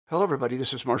Hello, everybody.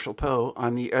 This is Marshall Poe.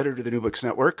 I'm the editor of the New Books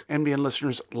Network. NBN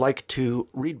listeners like to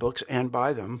read books and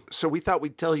buy them. So we thought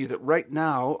we'd tell you that right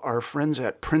now, our friends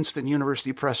at Princeton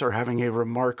University Press are having a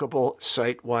remarkable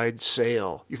site-wide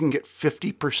sale. You can get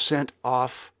 50%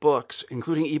 off books,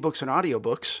 including ebooks and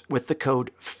audiobooks, with the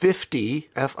code 50,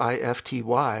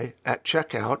 F-I-F-T-Y, at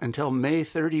checkout until May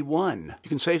 31. You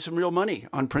can save some real money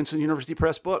on Princeton University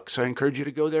Press books. I encourage you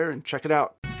to go there and check it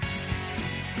out.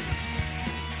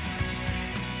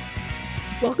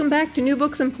 Welcome back to New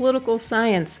Books in Political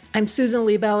Science. I'm Susan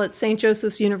Liebel at St.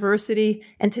 Joseph's University,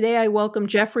 and today I welcome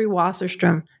Jeffrey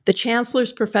Wasserstrom, the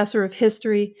Chancellor's Professor of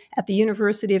History at the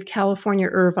University of California,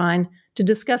 Irvine, to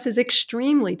discuss his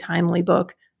extremely timely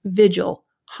book, Vigil,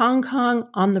 Hong Kong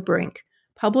on the Brink,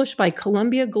 published by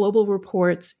Columbia Global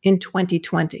Reports in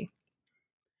 2020.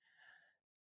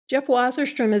 Jeff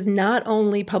Wasserstrom has not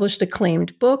only published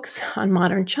acclaimed books on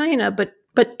modern China, but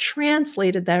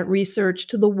translated that research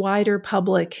to the wider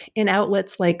public in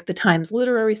outlets like the Times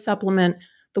Literary Supplement,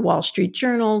 the Wall Street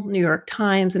Journal, New York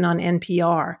Times, and on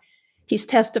NPR. He's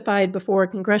testified before a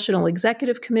Congressional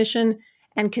Executive Commission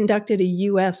and conducted a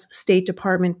U.S. State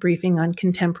Department briefing on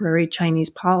contemporary Chinese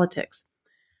politics.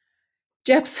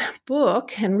 Jeff's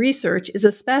book and research is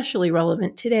especially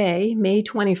relevant today, May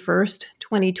 21st,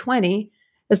 2020,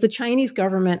 as the Chinese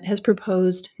government has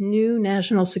proposed new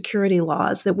national security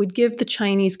laws that would give the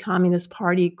Chinese Communist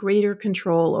Party greater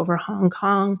control over Hong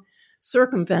Kong,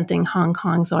 circumventing Hong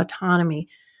Kong's autonomy.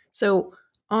 So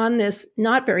on this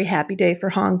not very happy day for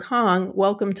Hong Kong,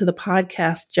 welcome to the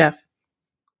podcast, Jeff.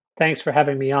 Thanks for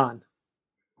having me on.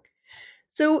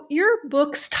 So your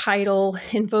book's title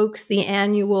invokes the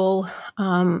annual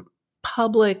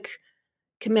public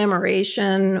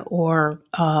commemoration or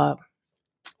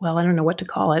I don't know what to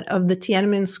call it, of the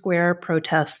Tiananmen Square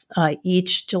protests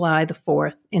each July the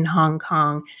 4th in Hong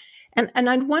Kong. And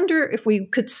I'd wonder if we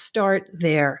could start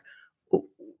there.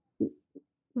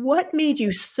 What made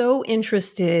you so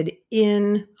interested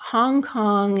in Hong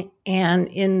Kong and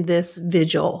in this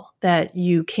vigil that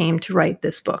you came to write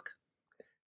this book?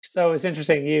 So it's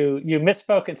interesting. You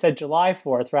misspoke and said July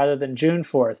 4th rather than June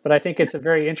 4th. But I think it's a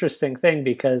very interesting thing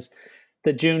because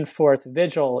the June 4th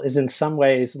vigil is in some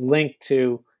ways linked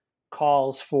to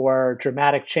calls for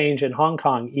dramatic change in Hong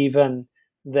Kong, even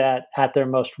that at their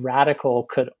most radical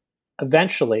could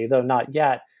eventually, though not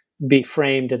yet, be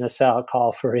framed in a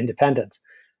call for independence.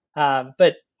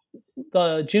 But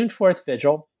the June 4th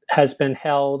vigil has been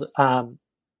held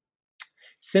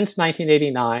since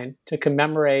 1989 to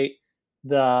commemorate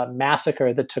the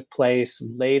massacre that took place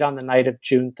late on the night of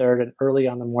June 3rd and early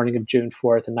on the morning of June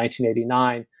 4th in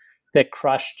 1989. That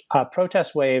crushed a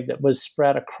protest wave that was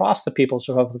spread across the People's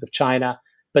Republic of China,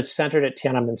 but centered at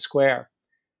Tiananmen Square.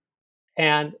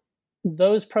 And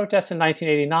those protests in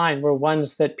 1989 were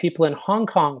ones that people in Hong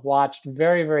Kong watched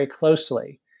very, very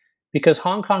closely, because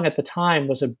Hong Kong at the time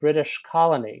was a British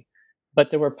colony, but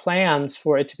there were plans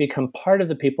for it to become part of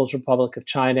the People's Republic of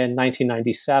China in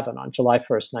 1997, on July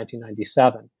 1st,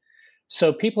 1997.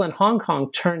 So people in Hong Kong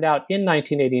turned out in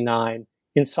 1989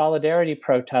 in solidarity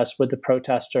protests with the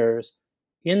protesters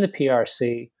in the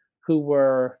PRC who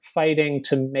were fighting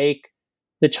to make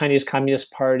the Chinese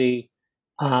Communist Party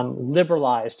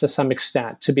liberalized to some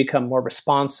extent, to become more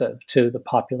responsive to the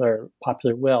popular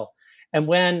will. And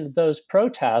when those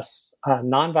protests,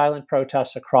 nonviolent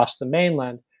protests across the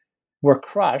mainland, were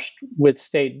crushed with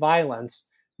state violence,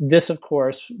 this, of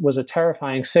course, was a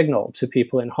terrifying signal to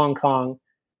people in Hong Kong,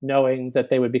 knowing that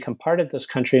they would become part of this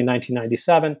country in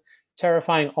 1997,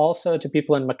 terrifying also to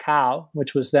people in Macau,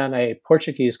 which was then a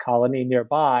Portuguese colony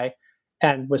nearby,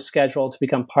 and was scheduled to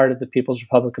become part of the People's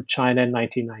Republic of China in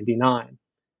 1999.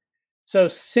 So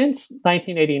since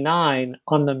 1989,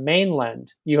 on the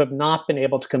mainland, you have not been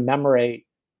able to commemorate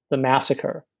the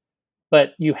massacre,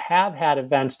 but you have had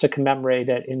events to commemorate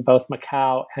it in both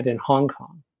Macau and in Hong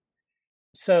Kong.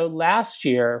 So last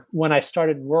year, when I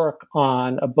started work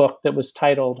on a book that was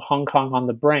titled Hong Kong on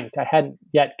the Brink, I hadn't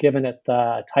yet given it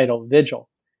the title Vigil.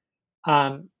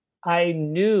 I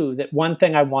knew that one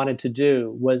thing I wanted to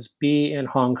do was be in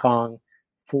Hong Kong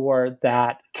for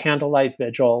that candlelight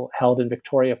vigil held in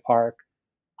Victoria Park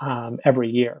every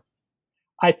year.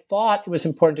 I thought it was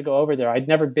important to go over there. I'd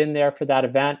never been there for that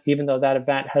event, even though that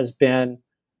event has been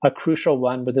a crucial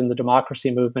one within the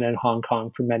democracy movement in Hong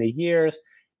Kong for many years,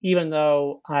 even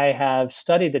though I have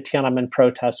studied the Tiananmen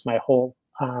protests my whole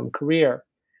career.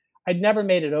 I'd never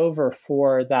made it over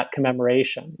for that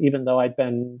commemoration, even though I'd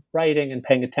been writing and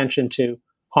paying attention to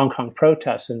Hong Kong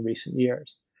protests in recent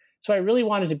years. So I really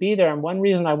wanted to be there. And one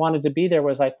reason I wanted to be there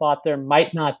was I thought there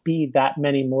might not be that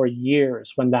many more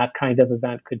years when that kind of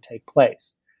event could take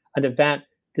place. An event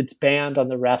that's banned on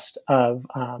the rest of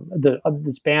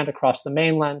that's banned across the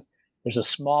mainland. There's a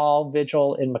small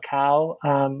vigil in Macau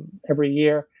every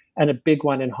year and a big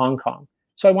one in Hong Kong.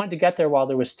 So I wanted to get there while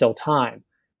there was still time.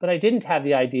 But I didn't have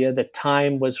the idea that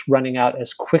time was running out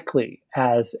as quickly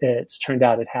as it's turned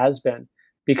out it has been,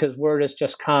 because word has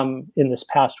just come in this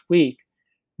past week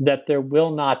that there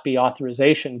will not be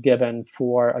authorization given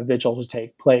for a vigil to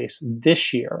take place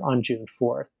this year on June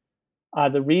 4th.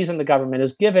 The reason the government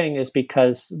is giving is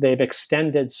because they've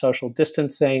extended social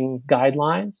distancing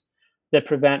guidelines that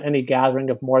prevent any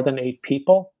gathering of more than 8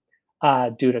 people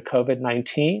due to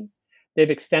COVID-19.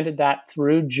 They've extended that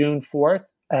through June 4th.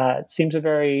 It seems a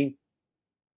very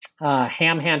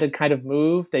ham-handed kind of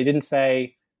move. They didn't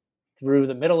say through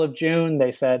the middle of June.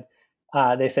 They said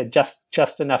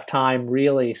just enough time,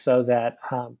 really, so that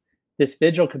this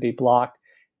vigil could be blocked.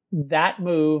 That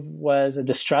move was a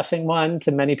distressing one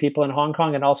to many people in Hong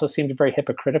Kong, and also seemed a very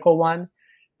hypocritical one,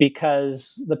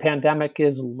 because the pandemic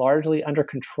is largely under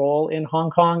control in Hong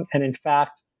Kong. And in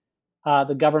fact,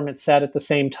 the government said at the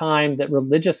same time that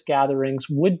religious gatherings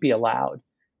would be allowed.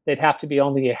 They'd have to be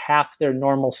only half their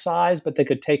normal size, but they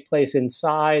could take place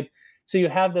inside. So you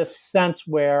have this sense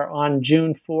where on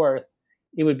June 4th,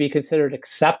 it would be considered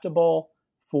acceptable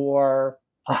for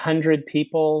 100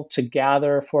 people to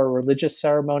gather for a religious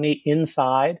ceremony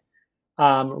inside,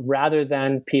 rather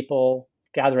than people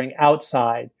gathering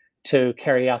outside to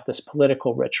carry out this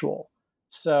political ritual.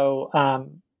 So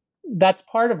that's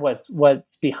part of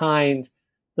what's behind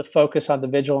the focus on the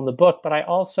vigil in the book. But I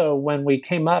also, when we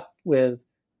came up with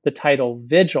the title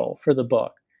Vigil for the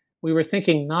book, we were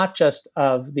thinking not just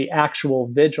of the actual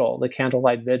vigil, the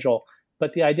candlelight vigil,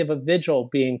 but the idea of a vigil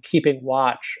being keeping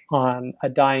watch on a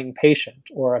dying patient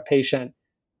or a patient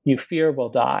you fear will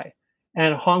die.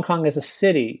 And Hong Kong as a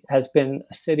city has been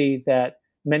a city that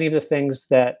many of the things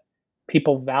that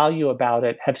people value about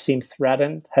it have seemed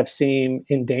threatened, have seemed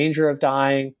in danger of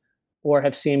dying, or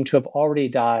have seemed to have already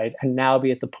died and now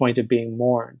be at the point of being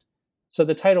mourned. So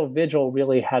the title Vigil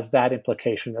really has that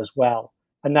implication as well.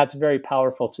 And that's very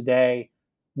powerful today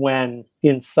when,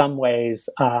 in some ways,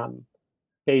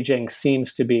 Beijing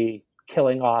seems to be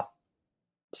killing off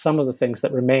some of the things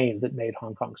that remain that made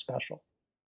Hong Kong special.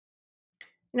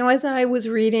 As I was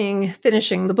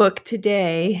finishing the book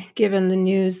today, given the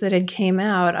news that had came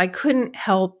out, I couldn't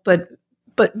help but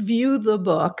view the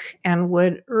book, and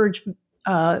would urge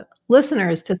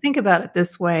listeners to think about it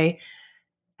this way,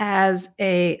 as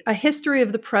a history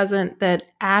of the present that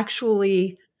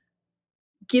actually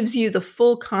gives you the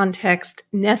full context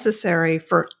necessary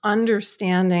for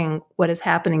understanding what is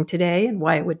happening today and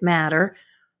why it would matter,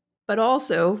 but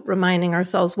also reminding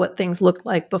ourselves what things looked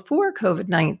like before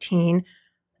COVID-19,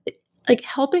 like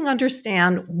helping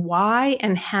understand why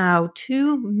and how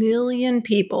 2 million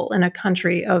people in a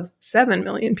country of 7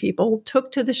 million people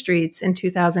took to the streets in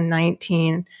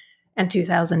 2019 and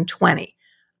 2020.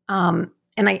 And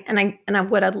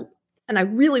I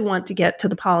really want to get to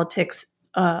the politics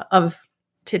of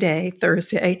today,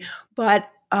 Thursday, but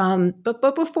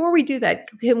before we do that,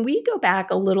 can we go back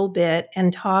a little bit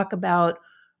and talk about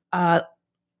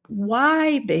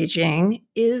why Beijing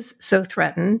is so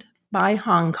threatened by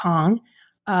Hong Kong,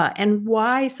 and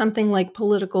why something like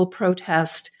political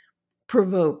protest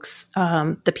provokes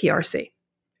the PRC?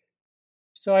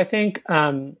 So I think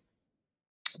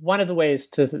one of the ways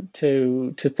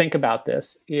to think about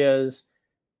this is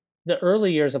the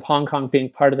early years of Hong Kong being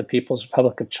part of the People's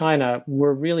Republic of China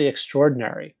were really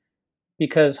extraordinary,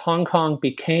 because Hong Kong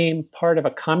became part of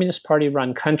a Communist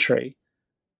Party-run country,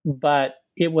 but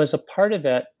it was a part of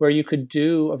it where you could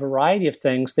do a variety of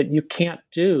things that you can't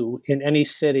do in any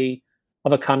city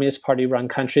of a Communist Party-run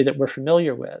country that we're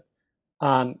familiar with.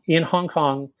 In Hong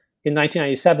Kong, in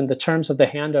 1997, the terms of the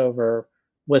handover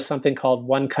was something called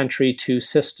One Country, Two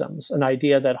Systems, an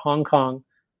idea that Hong Kong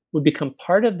would become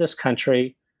part of this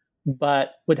country,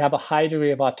 but would have a high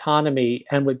degree of autonomy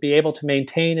and would be able to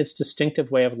maintain its distinctive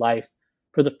way of life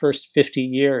for the first 50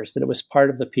 years that it was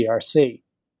part of the PRC.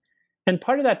 And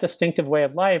part of that distinctive way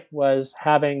of life was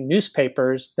having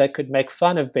newspapers that could make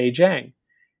fun of Beijing.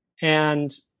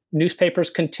 And newspapers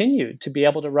continued to be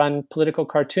able to run political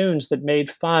cartoons that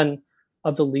made fun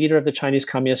of the leader of the Chinese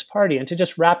Communist Party. And to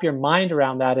just wrap your mind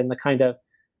around that in the kind of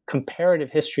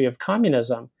comparative history of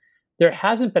communism, there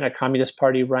hasn't been a Communist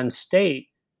Party-run state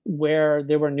where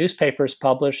there were newspapers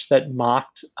published that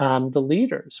mocked the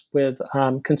leaders with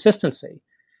consistency.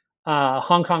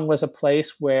 Hong Kong was a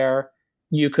place where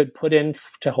you could put in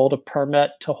to hold a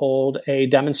permit to hold a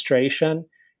demonstration.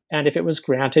 And if it was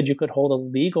granted, you could hold a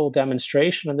legal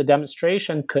demonstration. And the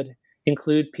demonstration could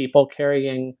include people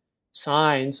carrying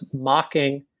signs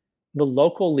mocking the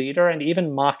local leader and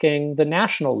even mocking the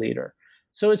national leader.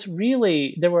 So it's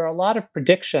really, there were a lot of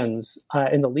predictions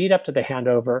in the lead up to the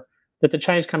handover that the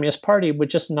Chinese Communist Party would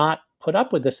just not put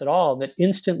up with this at all, that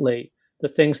instantly the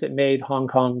things that made Hong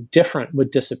Kong different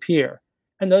would disappear.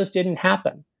 And those didn't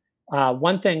happen.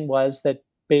 One thing was that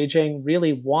Beijing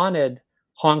really wanted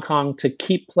Hong Kong to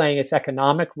keep playing its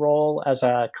economic role as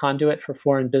a conduit for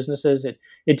foreign businesses.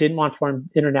 It didn't want foreign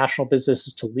international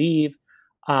businesses to leave.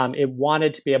 It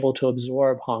wanted to be able to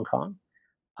absorb Hong Kong.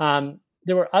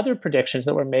 There were other predictions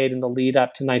that were made in the lead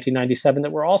up to 1997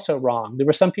 that were also wrong. There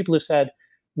were some people who said,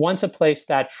 once a place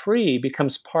that free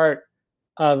becomes part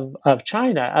of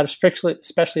China,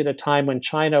 especially at a time when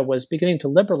China was beginning to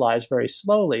liberalize very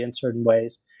slowly in certain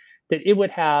ways, that it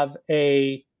would have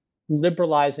a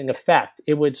liberalizing effect.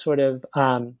 It would sort of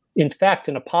infect,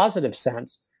 in a positive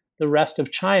sense, the rest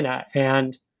of China,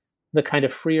 and the kind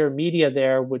of freer media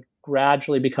there would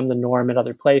gradually become the norm in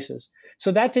other places.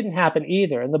 So that didn't happen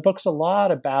either. And the book's a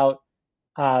lot about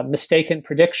mistaken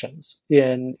predictions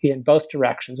in both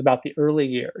directions about the early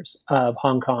years of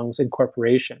Hong Kong's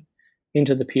incorporation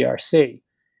into the PRC.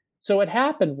 So what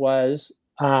happened was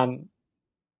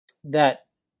that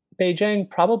Beijing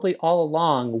probably all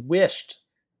along wished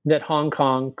that Hong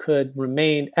Kong could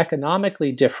remain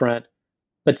economically different,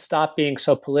 but stop being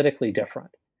so politically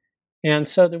different. And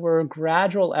so there were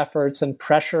gradual efforts and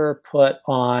pressure put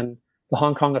on the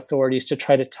Hong Kong authorities to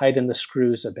try to tighten the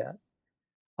screws a bit.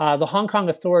 The Hong Kong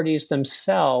authorities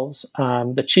themselves,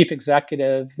 the chief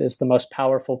executive is the most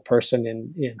powerful person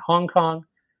in Hong Kong.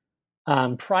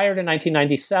 Prior to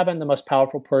 1997, the most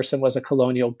powerful person was a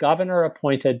colonial governor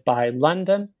appointed by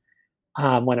London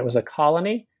when it was a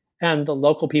colony, and the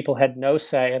local people had no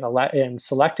say in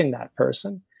selecting that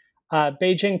person.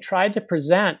 Beijing tried to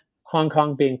present Hong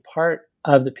Kong being part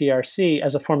of the PRC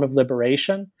as a form of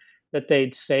liberation, that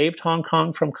they'd saved Hong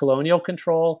Kong from colonial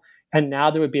control, and now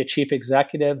there would be a chief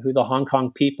executive who the Hong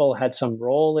Kong people had some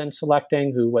role in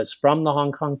selecting, who was from the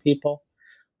Hong Kong people.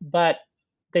 But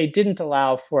they didn't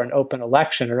allow for an open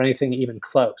election or anything even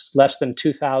close. Less than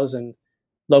 2,000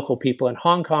 local people in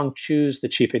Hong Kong choose the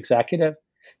chief executive.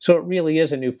 So it really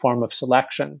is a new form of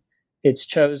selection. It's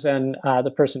chosen,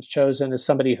 the person's chosen as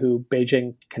somebody who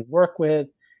Beijing can work with.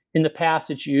 In the past,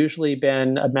 it's usually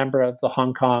been a member of the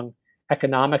Hong Kong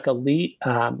economic elite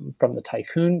from the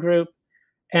tycoon group.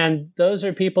 And those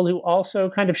are people who also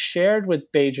kind of shared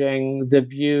with Beijing the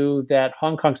view that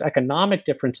Hong Kong's economic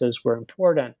differences were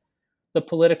important, the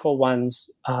political ones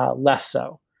less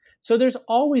so. So there's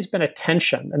always been a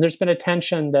tension, and there's been a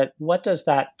tension that what does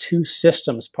that two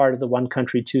systems part of the one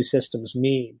country, two systems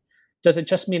mean? Does it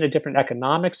just mean a different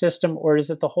economic system, or is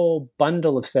it the whole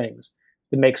bundle of things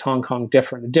that makes Hong Kong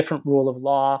different? A different rule of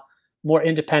law, more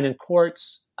independent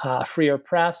courts, freer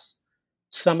press,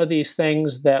 some of these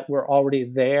things that were already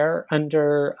there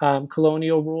under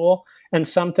colonial rule, and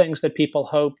some things that people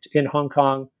hoped in Hong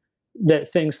Kong,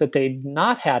 that things that they'd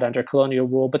not had under colonial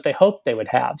rule, but they hoped they would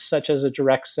have, such as a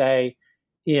direct say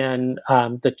in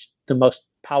the most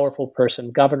powerful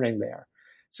person governing there.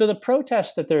 So the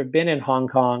protests that there have been in Hong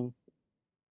Kong,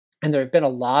 and there have been a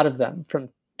lot of them from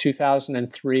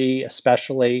 2003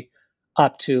 especially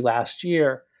up to last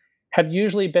year, have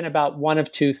usually been about one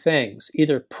of two things: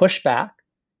 either pushback,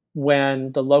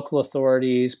 when the local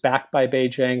authorities, backed by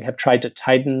Beijing, have tried to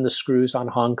tighten the screws on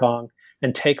Hong Kong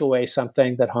and take away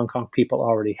something that Hong Kong people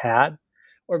already had,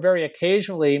 or very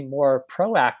occasionally more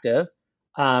proactive,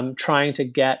 trying to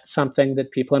get something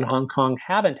that people in Hong Kong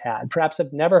haven't had, perhaps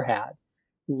have never had,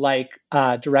 like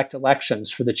direct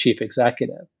elections for the chief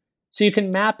executive. So you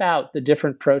can map out the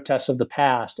different protests of the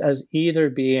past as either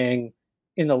being,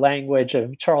 in the language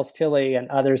of Charles Tilly and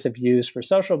others have used for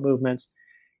social movements,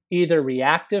 either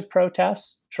reactive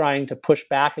protests, trying to push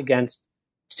back against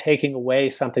taking away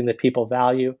something that people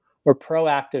value, or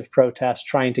proactive protests,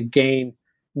 trying to gain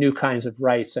new kinds of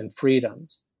rights and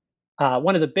freedoms.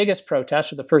 One of the biggest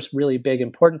protests, or the first really big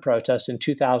important protest in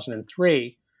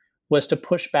 2003, was to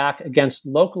push back against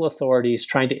local authorities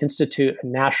trying to institute a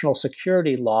national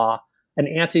security law, an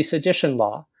anti-sedition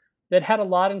law, that had a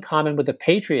lot in common with the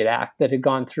Patriot Act that had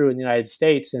gone through in the United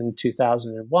States in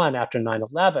 2001 after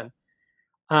 9/11.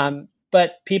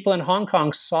 But people in Hong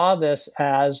Kong saw this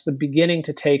as the beginning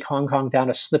to take Hong Kong down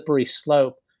a slippery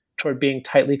slope toward being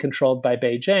tightly controlled by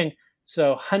Beijing.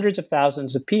 So hundreds of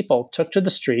thousands of people took to the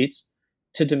streets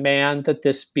to demand that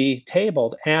this be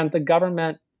tabled. And the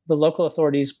government, the local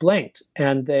authorities blinked,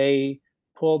 and they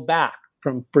pulled back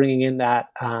from bringing in that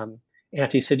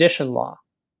anti-sedition law.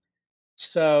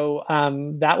 So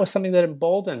that was something that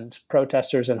emboldened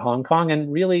protesters in Hong Kong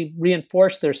and really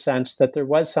reinforced their sense that there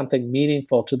was something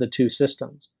meaningful to the two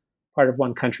systems, part of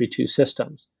one country, two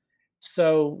systems.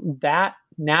 So that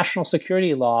national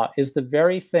security law is the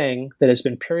very thing that has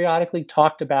been periodically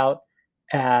talked about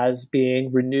as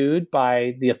being renewed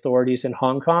by the authorities in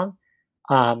Hong Kong.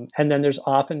 And then there's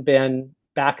often been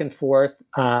back and forth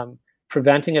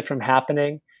preventing it from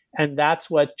happening. And that's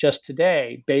what just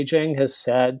today, Beijing has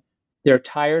said they're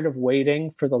tired of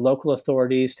waiting for the local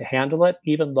authorities to handle it,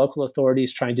 even local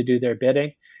authorities trying to do their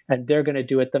bidding, and they're going to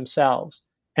do it themselves.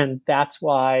 And that's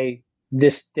why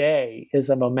this day is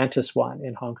a momentous one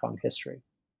in Hong Kong history.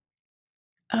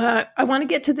 I want to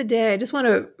get to the day. I just want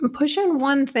to push in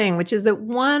one thing, which is that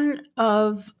one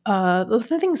of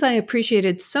the things I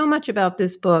appreciated so much about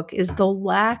this book is the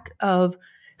lack of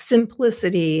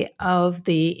simplicity of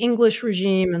the English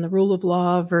regime and the rule of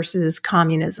law versus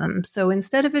communism. So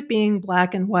instead of it being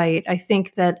black and white, I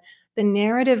think that the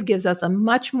narrative gives us a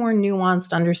much more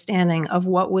nuanced understanding of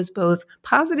what was both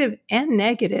positive and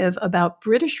negative about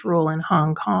British rule in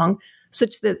Hong Kong,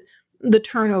 such that the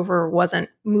turnover wasn't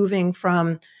moving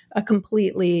from a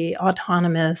completely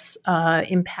autonomous,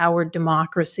 empowered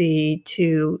democracy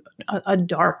to a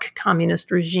dark communist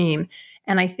regime.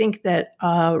 And I think that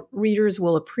readers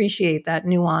will appreciate that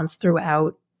nuance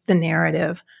throughout the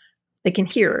narrative. They can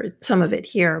hear some of it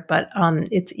here, but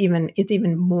it's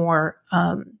even more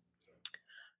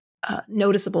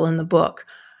noticeable in the book.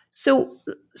 So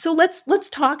let's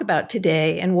talk about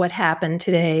today and what happened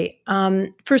today.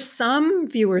 For some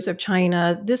viewers of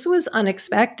China, this was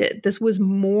unexpected. This was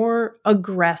more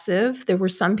aggressive. There were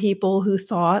some people who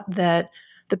thought that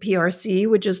the PRC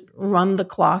would just run the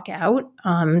clock out.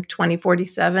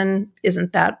 2047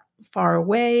 isn't that far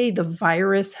away. The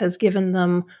virus has given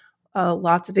them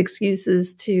lots of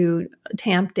excuses to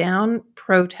tamp down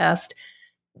protest.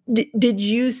 Did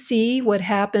you see what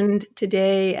happened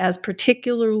today as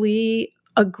particularly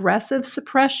aggressive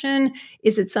suppression?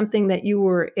 Is it something that you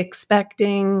were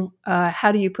expecting?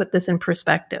 How do you put this in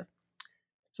perspective?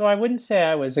 So I wouldn't say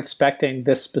I was expecting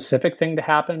this specific thing to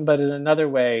happen, but in another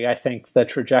way, I think the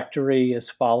trajectory is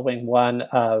following one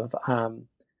of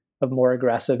more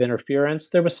aggressive interference.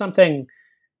 There was something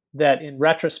that, in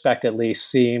retrospect at least,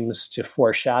 seems to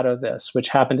foreshadow this, which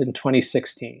happened in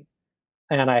 2016.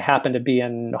 And I happened to be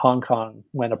in Hong Kong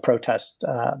when a protest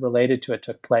related to it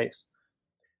took place.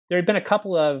 There had been a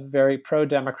couple of very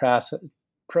pro-democratic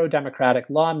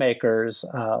lawmakers,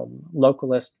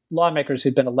 localist lawmakers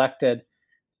who'd been elected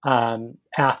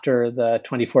after the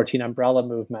 2014 umbrella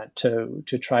movement to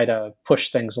try to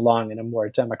push things along in a more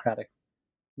democratic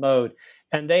mode.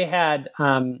 And they had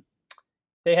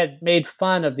made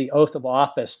fun of the oath of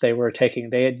office they were taking.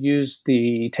 They had used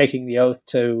taking the oath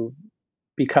to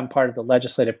become part of the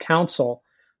Legislative Council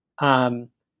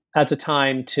as a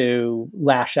time to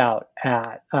lash out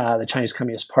at the Chinese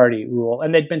Communist Party rule,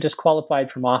 and they'd been disqualified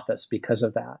from office because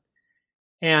of that.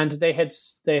 And they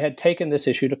had taken this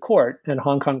issue to court, and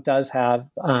Hong Kong has had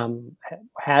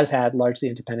largely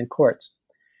independent courts,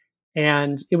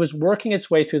 and it was working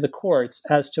its way through the courts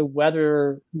as to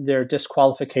whether their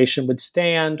disqualification would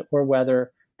stand or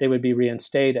whether they would be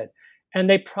reinstated, and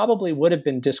they probably would have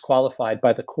been disqualified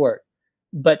by the court.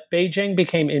 But Beijing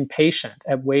became impatient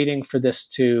at waiting for this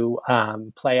to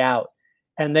play out.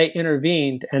 And they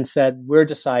intervened and said, we're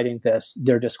deciding this,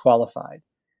 they're disqualified.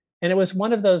 And it was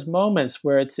one of those moments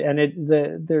where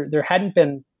there hadn't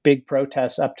been big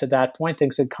protests up to that point.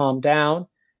 Things had calmed down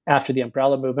after the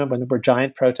umbrella movement when there were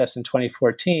giant protests in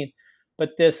 2014.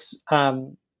 But this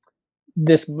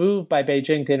move by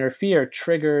Beijing to interfere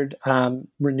triggered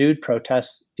renewed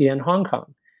protests in Hong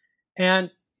Kong.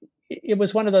 And it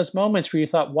was one of those moments where you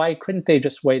thought, why couldn't they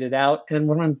just wait it out? And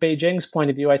from Beijing's point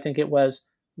of view, I think it was,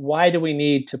 why do we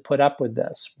need to put up with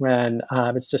this when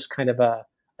it's just kind of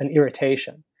an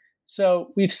irritation?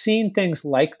 So we've seen things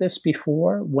like this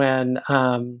before when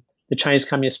the Chinese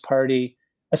Communist Party,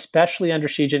 especially under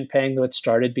Xi Jinping, though it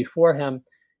started before him,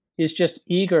 is just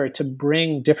eager to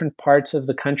bring different parts of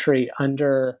the country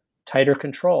under tighter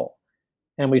control.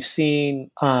 And we've seen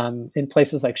in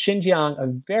places like Xinjiang a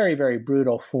very, very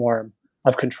brutal form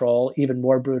of control, even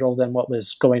more brutal than what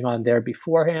was going on there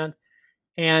beforehand.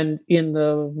 And in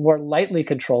the more lightly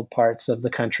controlled parts of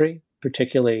the country,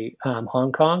 particularly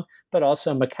Hong Kong, but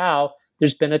also Macau,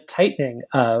 there's been a tightening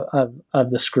of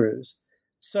the screws.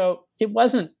 So it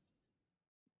wasn't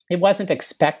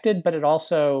expected, but it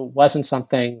also wasn't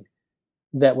something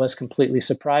that was completely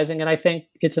surprising. And I think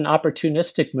it's an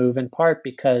opportunistic move in part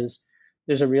because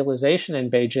there's a realization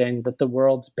in Beijing that the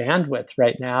world's bandwidth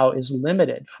right now is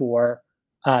limited for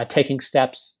taking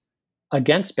steps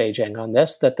against Beijing on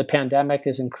this, that the pandemic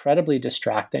is incredibly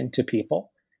distracting to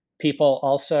people. People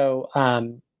also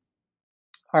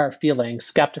are feeling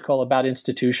skeptical about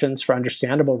institutions for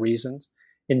understandable reasons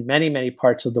in many, many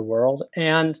parts of the world.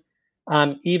 And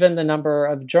even the number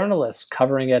of journalists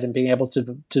covering it and being able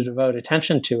to devote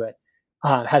attention to it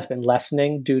has been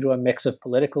lessening due to a mix of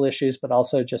political issues, but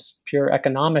also just pure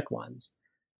economic ones.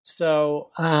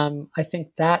 So I think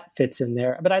that fits in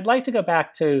there. But I'd like to go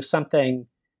back to something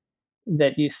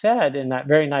that you said in that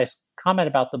very nice comment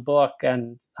about the book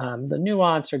and the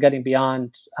nuance or getting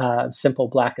beyond simple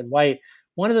black and white.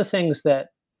 One of the things that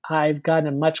I've gotten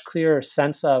a much clearer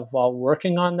sense of while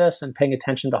working on this and paying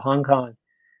attention to Hong Kong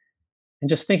and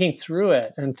just thinking through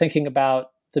it and thinking about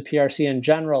the PRC in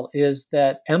general is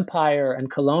that empire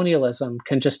and colonialism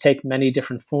can just take many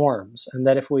different forms. And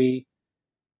that if we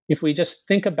just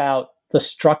think about the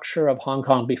structure of Hong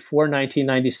Kong before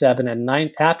 1997 and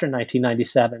after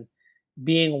 1997,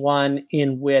 being one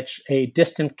in which a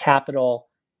distant capital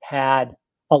had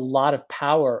a lot of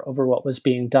power over what was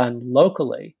being done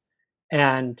locally.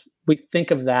 And we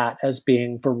think of that as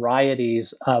being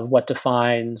varieties of what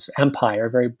defines empire,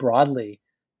 very broadly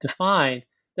defined,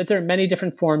 that there are many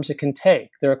different forms it can take.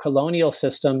 There are colonial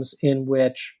systems in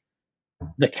which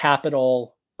the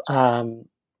capital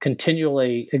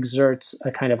continually exerts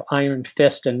a kind of iron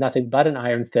fist and nothing but an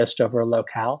iron fist over a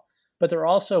locale. But there are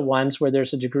also ones where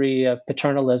there's a degree of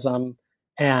paternalism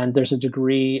and there's a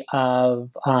degree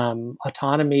of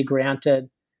autonomy granted.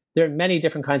 There are many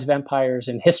different kinds of empires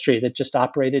in history that just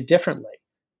operated differently,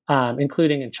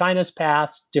 including in China's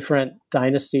past, different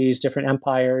dynasties, different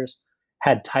empires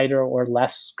had tighter or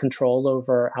less control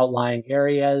over outlying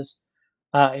areas.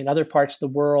 In other parts of the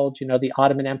world, the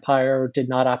Ottoman Empire did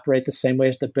not operate the same way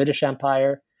as the British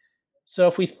Empire. So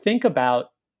if we think about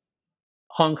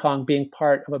Hong Kong being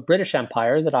part of a British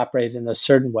Empire that operated in a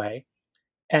certain way,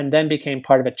 and then became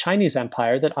part of a Chinese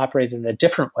empire that operated in a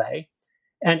different way,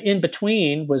 and in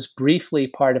between was briefly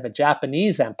part of a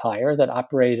Japanese empire that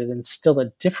operated in still a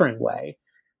different way,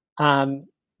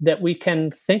 that we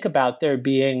can think about there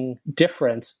being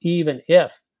difference, even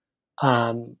if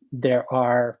there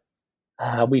are,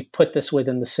 we put this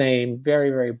within the same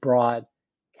very, very broad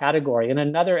category. And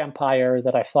another empire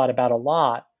that I've thought about a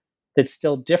lot that's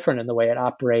still different in the way it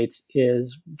operates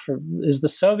is the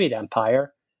Soviet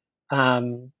Empire.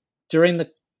 During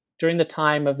the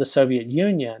time of the Soviet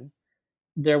Union,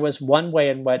 there was one way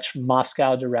in which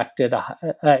Moscow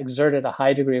exerted a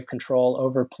high degree of control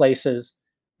over places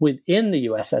within the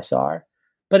USSR,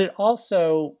 but it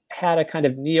also had a kind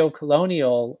of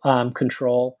neo-colonial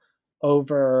control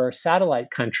over satellite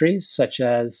countries such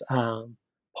as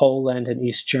Poland and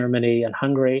East Germany and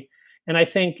Hungary. And I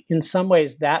think in some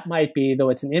ways that might be, though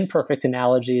it's an imperfect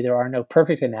analogy, there are no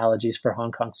perfect analogies for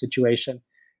Hong Kong's situation.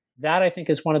 That I think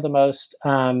is one of the most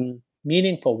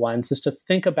meaningful ones, is to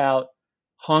think about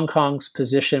Hong Kong's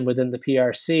position within the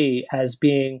PRC as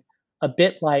being a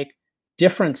bit like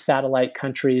different satellite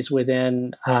countries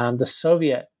within the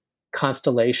Soviet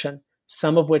constellation,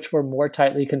 some of which were more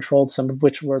tightly controlled, some of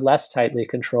which were less tightly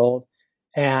controlled,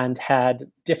 and had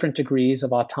different degrees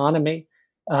of autonomy.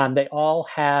 They all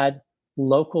had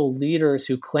local leaders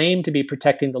who claimed to be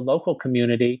protecting the local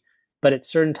community, but at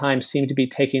certain times seemed to be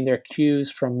taking their cues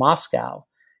from Moscow.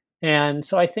 And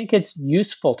so I think it's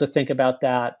useful to think about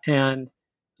that. And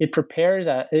it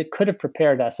could have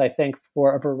prepared us, I think,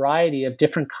 for a variety of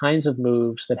different kinds of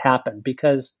moves that happened.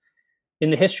 Because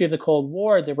in the history of the Cold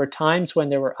War, there were times when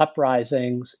there were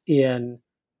uprisings in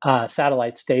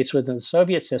satellite states within the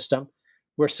Soviet system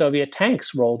where Soviet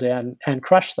tanks rolled in and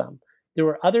crushed them. There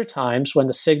were other times when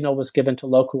the signal was given to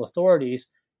local authorities,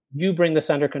 you bring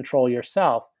this under control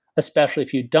yourself, especially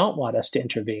if you don't want us to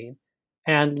intervene.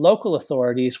 And local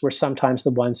authorities were sometimes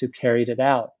the ones who carried it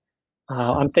out.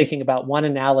 I'm thinking about one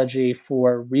analogy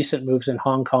for recent moves in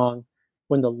Hong Kong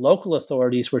when the local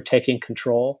authorities were taking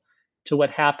control to what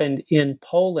happened in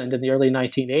Poland in the early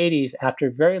 1980s after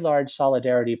very large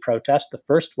solidarity protests, the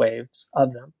first waves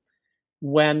of them,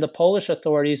 when the Polish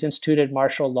authorities instituted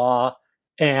martial law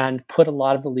and put a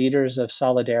lot of the leaders of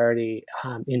solidarity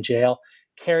in jail,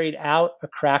 carried out a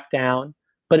crackdown,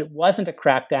 but it wasn't a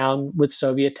crackdown with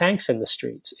Soviet tanks in the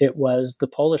streets. It was the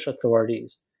Polish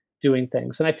authorities doing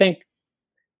things. And I think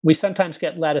we sometimes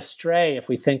get led astray if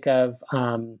we think of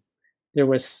there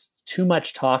was too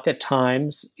much talk at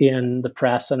times in the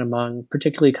press and among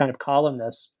particularly kind of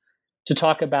columnists to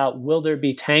talk about, will there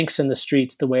be tanks in the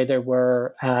streets the way there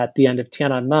were at the end of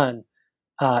Tiananmen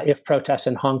if protests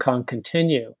in Hong Kong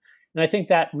continue? And I think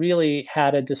that really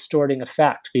had a distorting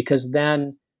effect, because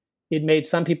then it made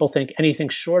some people think anything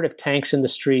short of tanks in the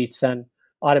streets and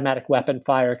automatic weapon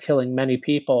fire killing many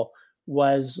people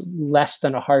was less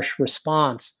than a harsh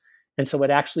response. And so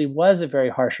it actually was a very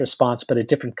harsh response, but a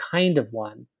different kind of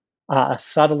one, a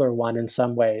subtler one in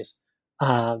some ways,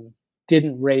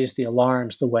 didn't raise the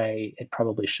alarms the way it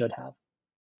probably should have.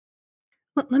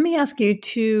 Let me ask you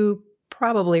two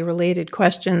probably related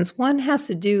questions. One has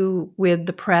to do with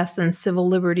the press and civil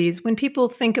liberties. When people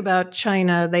think about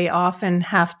China, they often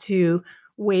have to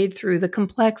wade through the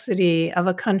complexity of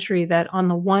a country that, on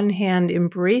the one hand,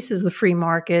 embraces the free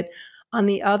market, on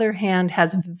the other hand,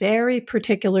 has very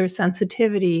particular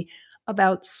sensitivity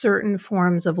about certain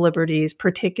forms of liberties,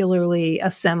 particularly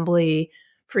assembly,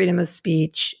 freedom of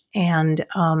speech, and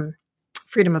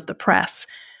freedom of the press.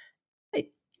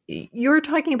 You're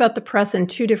talking about the press in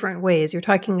two different ways. You're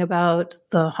talking about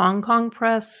the Hong Kong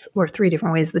press, or three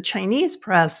different ways: the Chinese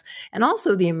press, and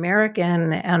also the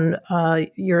American and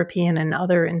European and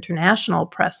other international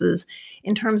presses,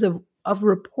 in terms of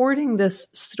reporting this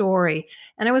story.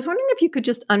 And I was wondering if you could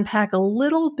just unpack a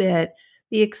little bit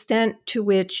the extent to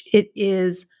which it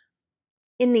is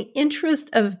in the interest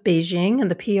of Beijing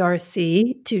and the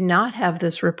PRC to not have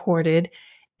this reported,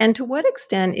 and to what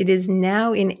extent it is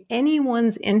now in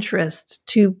anyone's interest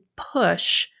to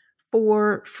push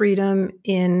for freedom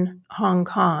in Hong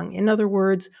Kong. In other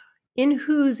words, in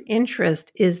whose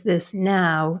interest is this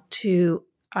now to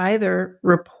either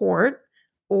report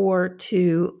or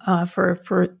to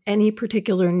for any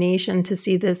particular nation to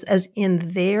see this as in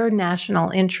their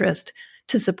national interest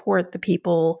to support the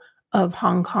people of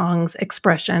Hong Kong's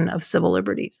expression of civil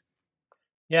liberties?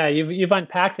 Yeah, you've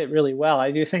unpacked it really well.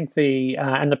 I do think the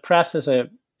press is a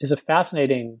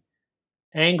fascinating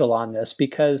angle on this,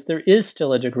 because there is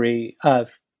still a degree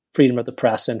of freedom of the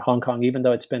press in Hong Kong, even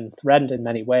though it's been threatened in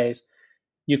many ways.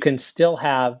 You can still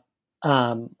have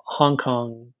Hong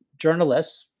Kong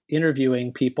journalists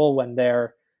interviewing people when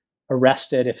they're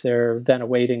arrested, if they're then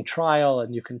awaiting trial,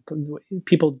 and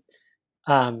people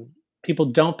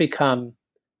don't become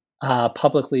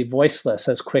publicly voiceless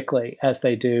as quickly as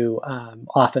they do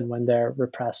often when they're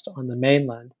repressed on the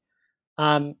mainland.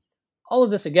 All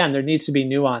of this, again, there needs to be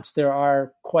nuance. There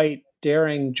are quite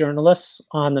daring journalists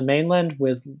on the mainland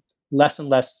with less and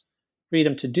less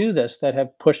freedom to do this that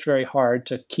have pushed very hard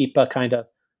to keep a kind of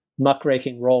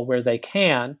muckraking role where they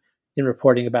can in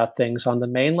reporting about things on the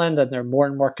mainland, and they're more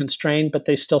and more constrained, but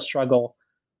they still struggle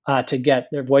to get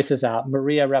their voices out.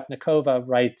 Maria Repnikova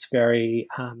writes very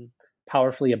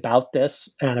powerfully about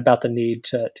this and about the need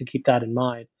to keep that in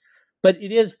mind. But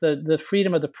it is the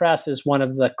freedom of the press is one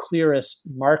of the clearest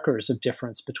markers of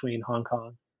difference between Hong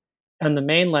Kong and the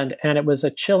mainland. And it was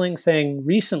a chilling thing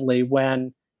recently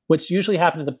when what's usually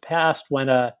happened in the past when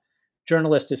a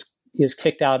journalist is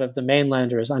kicked out of the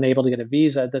mainland or is unable to get a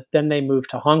visa, that then they move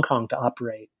to Hong Kong to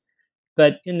operate.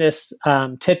 But in this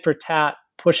tit for tat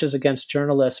pushes against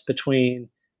journalists between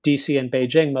DC and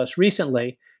Beijing most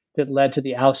recently, that led to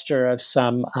the ouster of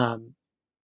some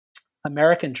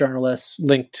American journalists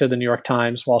linked to the New York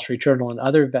Times, Wall Street Journal, and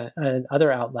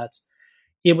other outlets.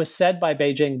 It was said by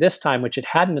Beijing this time, which it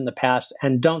hadn't in the past,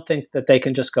 and don't think that they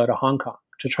can just go to Hong Kong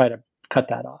to try to cut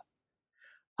that off.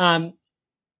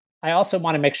 I also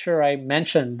want to make sure I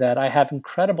mention that I have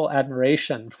incredible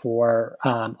admiration for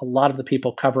a lot of the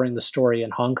people covering the story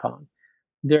in Hong Kong.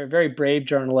 They're very brave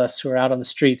journalists who are out on the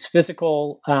streets,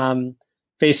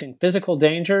 facing physical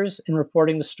dangers in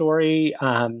reporting the story,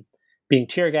 being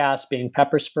tear gassed, being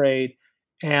pepper sprayed,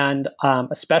 and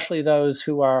especially those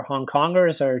who are Hong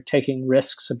Kongers are taking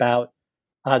risks about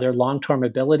their long-term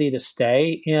ability to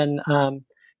stay in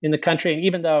the country. And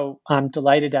even though I'm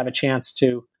delighted to have a chance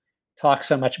to talk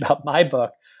so much about my book,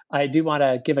 I do want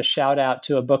to give a shout out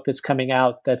to a book that's coming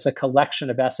out that's a collection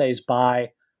of essays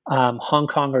by Hong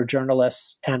Konger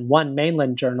journalists and one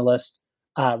mainland journalist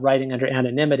writing under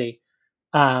anonymity.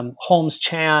 Holmes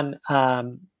Chan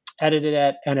edited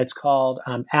it, and it's called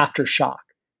Aftershock,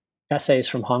 Essays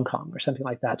from Hong Kong, or something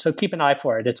like that. So keep an eye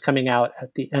for it. It's coming out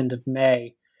at the end of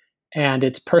May, and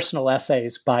it's personal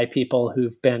essays by people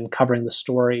who've been covering the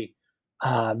story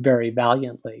very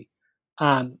valiantly.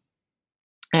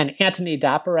 And Anthony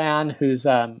Daparan, who's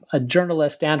a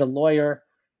journalist and a lawyer,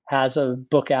 has a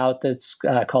book out that's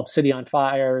called City on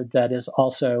Fire that is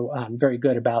also very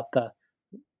good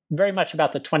very much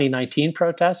about the 2019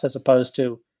 protests, as opposed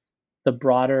to the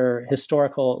broader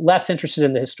historical, less interested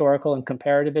in the historical and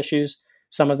comparative issues,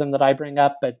 some of them that I bring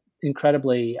up, but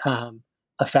incredibly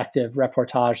effective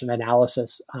reportage and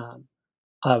analysis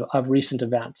of recent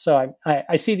events. So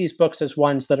I see these books as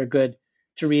ones that are good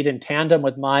to read in tandem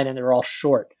with mine, and they're all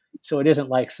short. So it isn't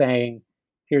like saying,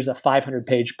 here's a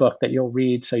 500-page book that you'll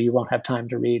read so you won't have time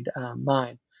to read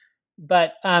mine.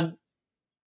 But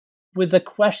with the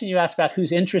question you asked about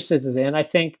whose interest is it in, I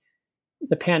think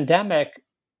the pandemic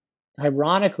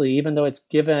ironically, even though it's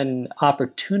given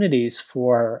opportunities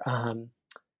for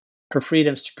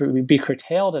freedoms to be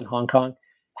curtailed in Hong Kong,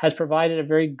 has provided a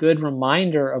very good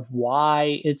reminder of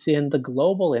why it's in the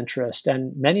global interest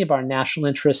and many of our national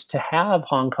interests to have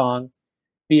Hong Kong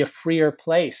be a freer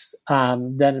place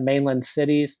than mainland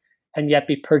cities, and yet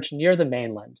be perched near the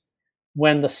mainland.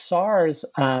 When the SARS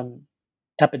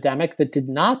epidemic that did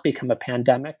not become a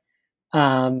pandemic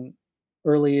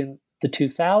early in the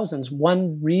 2000s,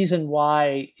 one reason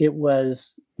why it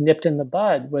was nipped in the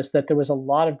bud was that there was a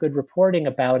lot of good reporting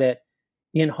about it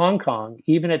in Hong Kong,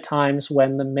 even at times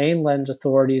when the mainland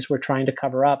authorities were trying to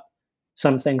cover up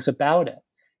some things about it.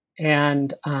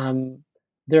 And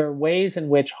there are ways in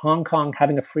which Hong Kong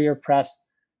having a freer press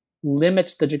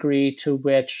limits the degree to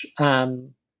which the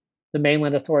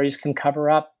mainland authorities can cover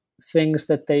up things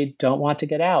that they don't want to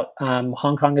get out.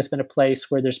 Hong Kong has been a place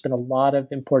where there's been a lot of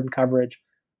important coverage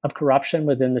of corruption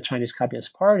within the Chinese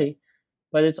Communist Party,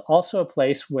 but it's also a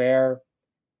place where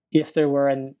if there were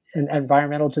an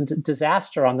environmental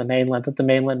disaster on the mainland that the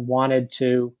mainland wanted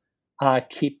to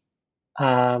keep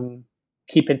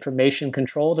information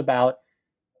controlled about,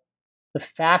 the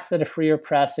fact that a freer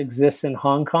press exists in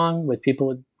Hong Kong with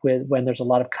people with when there's a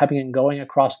lot of coming and going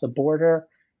across the border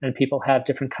and people have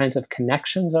different kinds of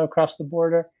connections across the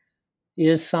border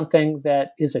is something that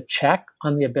is a check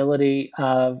on the ability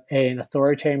of an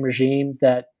authoritarian regime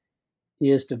that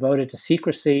is devoted to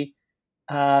secrecy.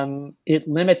 It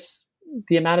limits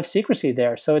the amount of secrecy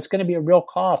there. So it's going to be a real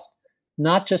cost,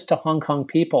 not just to Hong Kong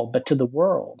people, but to the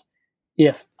world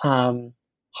if Hong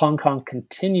Kong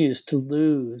continues to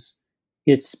lose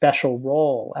its special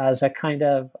role as a kind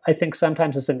of, I think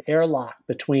sometimes as an airlock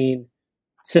between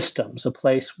systems, a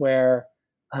place where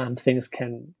things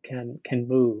can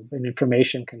move and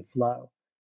information can flow.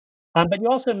 But you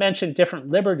also mentioned different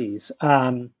liberties,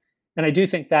 and I do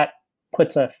think that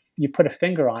you put a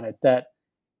finger on it, that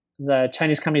the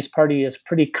Chinese Communist Party is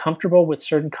pretty comfortable with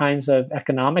certain kinds of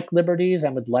economic liberties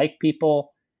and would like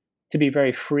people to be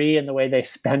very free in the way they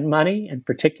spend money in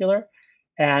particular.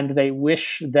 And they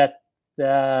wish that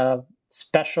the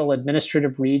special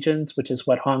administrative regions, which is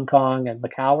what Hong Kong and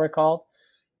Macau are called,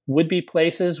 would be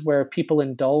places where people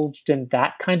indulged in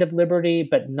that kind of liberty,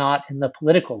 but not in the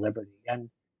political liberty. And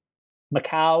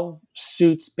Macau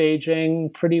suits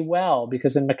Beijing pretty well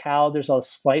because in Macau, there's a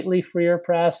slightly freer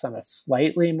press and a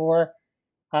slightly more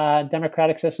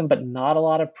democratic system, but not a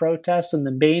lot of protests. And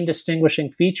the main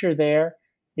distinguishing feature there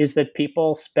is that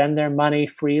people spend their money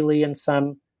freely in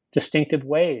some distinctive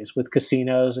ways with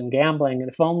casinos and gambling. And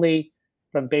if only,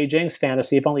 from Beijing's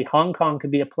fantasy, if only Hong Kong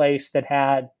could be a place that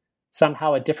had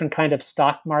somehow a different kind of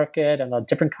stock market and a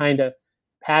different kind of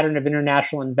pattern of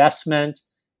international investment,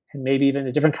 and maybe even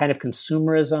a different kind of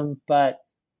consumerism, but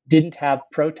didn't have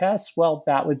protests, well,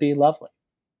 that would be lovely.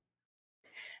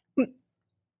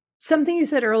 Something you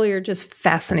said earlier just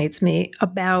fascinates me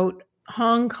about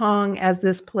Hong Kong as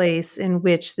this place in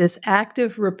which this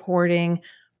active reporting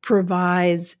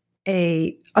provides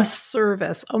a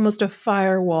service, almost a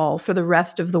firewall for the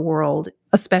rest of the world,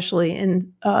 especially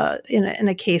in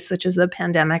a case such as a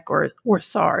pandemic or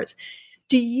SARS.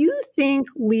 Do you think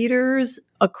leaders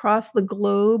across the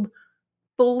globe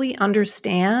fully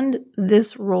understand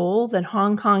this role that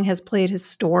Hong Kong has played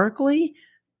historically,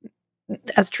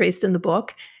 as traced in the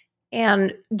book?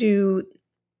 And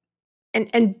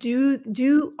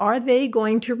are they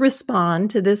going to respond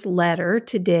to this letter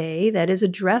today that is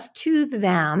addressed to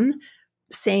them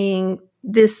saying,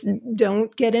 this,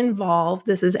 don't get involved,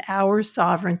 this is our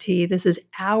sovereignty, this is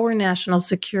our national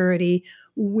security,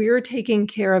 we're taking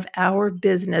care of our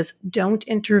business, don't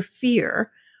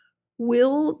interfere?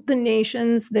 Will the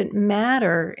nations that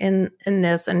matter in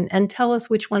this, and tell us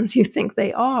which ones you think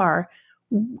they are,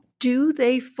 do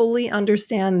they fully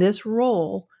understand this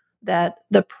role that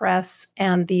the press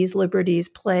and these liberties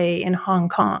play in Hong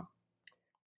Kong?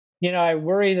 You know, I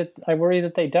worry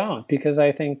that they don't, because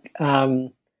I think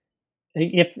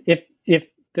if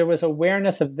there was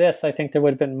awareness of this, I think there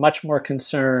would have been much more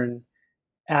concern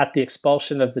at the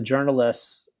expulsion of the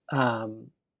journalists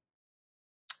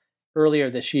earlier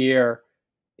this year,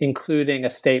 including a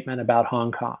statement about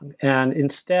Hong Kong. And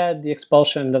instead, the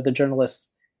expulsion of the journalists,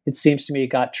 it seems to me,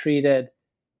 got treated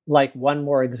like one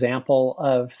more example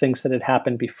of things that had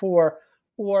happened before,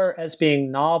 or as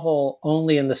being novel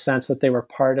only in the sense that they were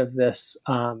part of this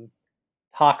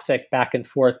toxic back and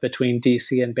forth between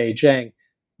DC and Beijing,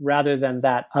 rather than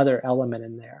that other element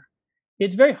in there.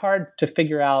 It's very hard to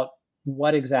figure out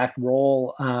what exact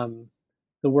role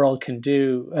the world can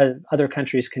do, other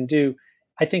countries can do.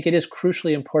 I think it is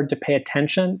crucially important to pay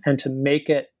attention and to make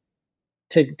it,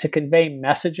 to convey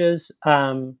messages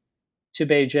to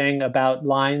Beijing about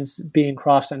lines being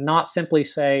crossed and not simply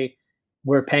say,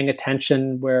 we're paying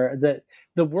attention, where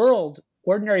the world,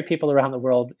 ordinary people around the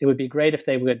world, it would be great if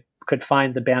they could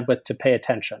find the bandwidth to pay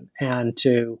attention and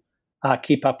to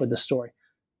keep up with the story.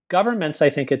 Governments, I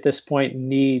think, at this point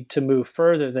need to move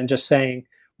further than just saying,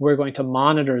 we're going to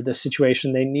monitor the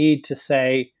situation. They need to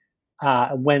say,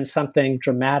 when something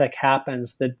dramatic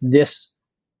happens, that this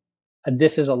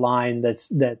is a line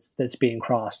that's being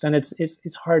crossed, and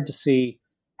it's hard to see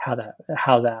how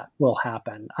that will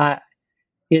happen.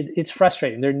 It's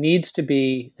frustrating. There needs to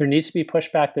be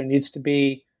pushback. There needs to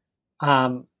be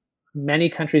many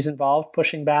countries involved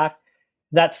pushing back.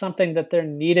 That's something that there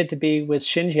needed to be with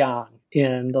Xinjiang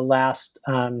in the last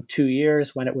 2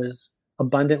 years, when it was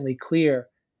abundantly clear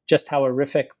just how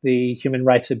horrific the human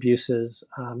rights abuses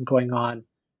going on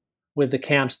with the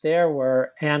camps there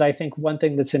were. And I think one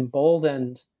thing that's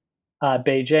emboldened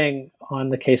Beijing on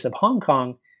the case of Hong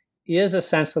Kong is a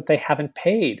sense that they haven't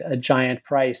paid a giant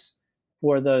price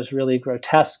for those really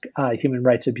grotesque human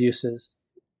rights abuses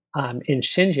in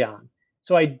Xinjiang.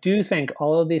 So I do think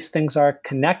all of these things are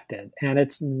connected, and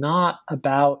it's not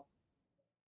about.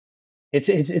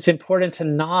 It's important to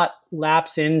not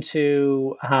lapse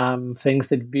into things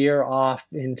that veer off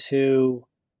into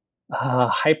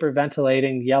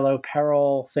hyperventilating yellow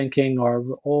peril thinking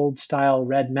or old style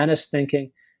red menace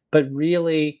thinking, but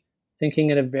really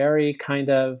thinking in a very kind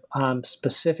of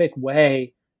specific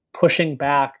way, pushing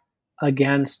back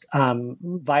against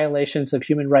violations of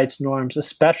human rights norms,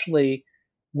 especially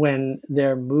when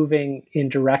they're moving in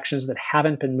directions that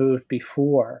haven't been moved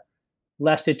before,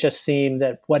 lest it just seem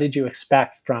that what did you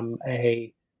expect from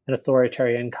an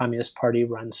authoritarian Communist Party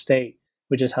run state,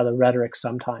 which is how the rhetoric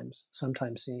sometimes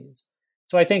seems.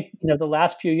 So I think the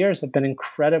last few years have been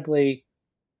incredibly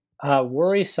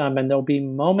worrisome, and there'll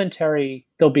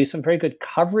be some very good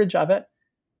coverage of it,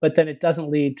 but then it doesn't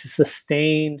lead to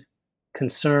sustained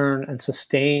concern and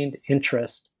sustained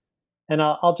interest. And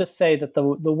I'll just say that the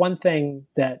one thing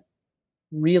that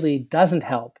really doesn't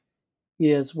help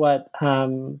is what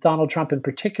Donald Trump in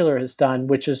particular has done,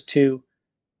 which is to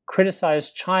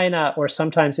criticize China, or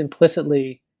sometimes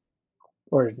implicitly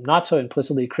or not so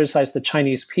implicitly criticize the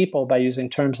Chinese people by using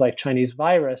terms like Chinese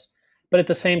virus, but at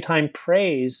the same time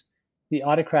praise the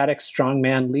autocratic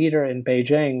strongman leader in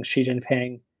Beijing, Xi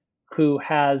Jinping, who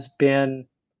has been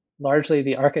largely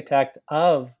the architect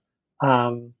of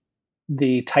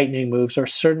the tightening moves, or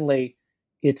certainly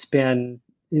it's been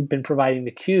providing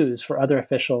the cues for other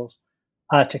officials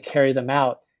to carry them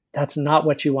out. That's not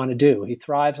what you want to do. He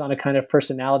thrives on a kind of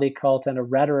personality cult and a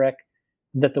rhetoric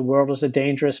that the world is a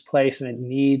dangerous place and it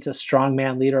needs a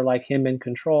strongman leader like him in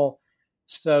control.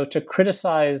 So to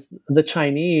criticize the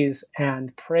Chinese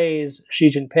and praise Xi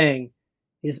Jinping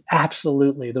is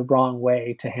absolutely the wrong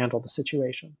way to handle the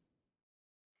situation.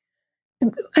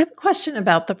 I have a question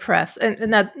about the press,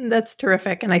 and that's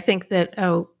terrific. And I think that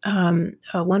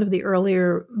one of the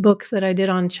earlier books that I did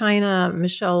on China,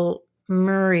 Michelle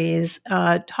Murray's,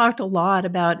 talked a lot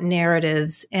about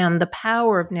narratives and the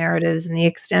power of narratives and the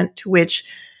extent to which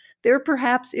there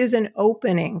perhaps is an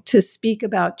opening to speak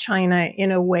about China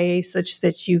in a way such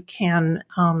that you can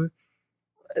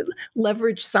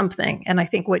leverage something. And I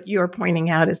think what you're pointing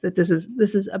out is that this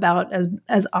is about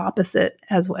as opposite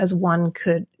as one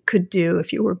could do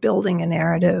if you were building a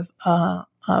narrative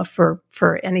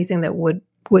for anything that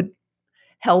would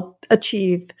help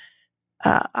achieve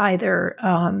either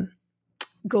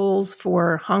goals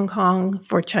for Hong Kong,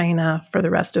 for China, for the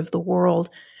rest of the world.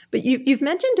 But you've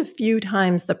mentioned a few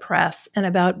times the press and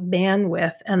about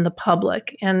bandwidth and the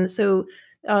public. And so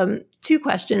two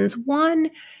questions. One,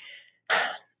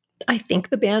 I think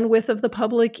the bandwidth of the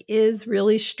public is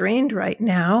really strained right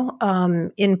now,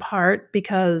 in part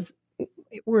because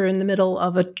we're in the middle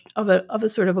of a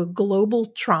sort of a global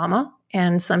trauma,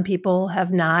 and some people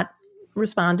have not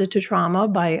responded to trauma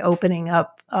by opening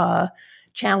up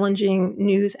challenging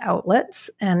news outlets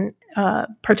and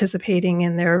participating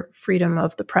in their freedom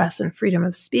of the press and freedom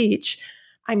of speech.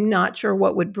 I'm not sure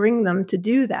what would bring them to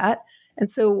do that.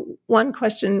 And so one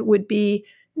question would be,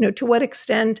 to what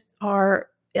extent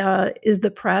is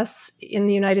the press in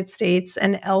the United States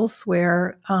and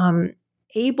elsewhere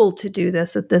able to do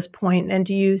this at this point? And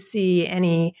do you see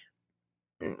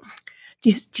do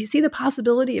you see the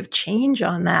possibility of change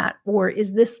on that? Or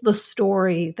is this the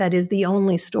story that is the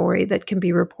only story that can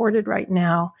be reported right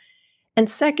now? And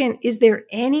second, is there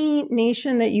any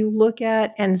nation that you look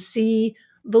at and see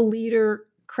the leader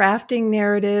crafting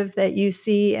narrative that you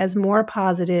see as more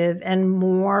positive and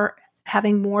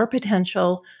having more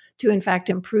potential to, in fact,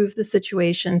 improve the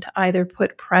situation, to either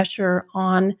put pressure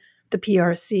on the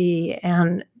PRC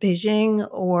and Beijing,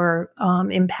 or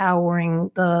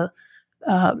empowering the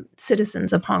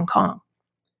citizens of Hong Kong?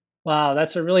 Wow,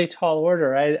 that's a really tall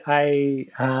order.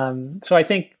 So I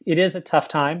think it is a tough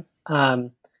time for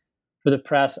the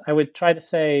press. I would try to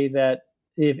say that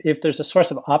if there's a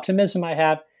source of optimism I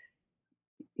have,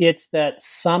 it's that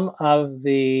some of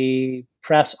the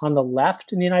press on the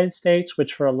left in the United States,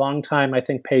 which for a long time I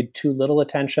think paid too little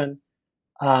attention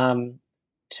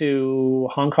to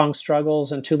Hong Kong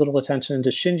struggles and too little attention to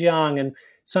Xinjiang, and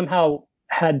somehow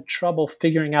had trouble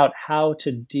figuring out how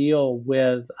to deal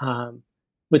with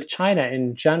China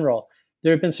in general.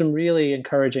 There have been some really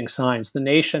encouraging signs. The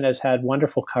Nation has had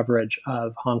wonderful coverage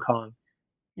of Hong Kong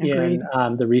Agreed.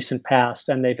 in the recent past,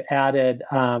 and they've added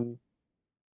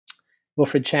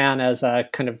Wilfred Chan as a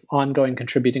kind of ongoing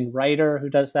contributing writer who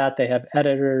does that. They have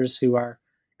editors who are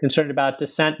concerned about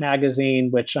Dissent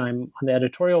magazine, which I'm on the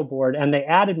editorial board, and they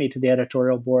added me to the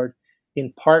editorial board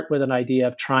in part with an idea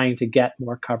of trying to get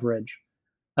more coverage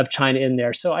of China in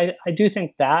there. So I do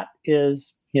think that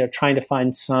is, trying to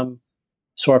find some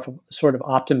sort of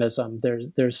optimism.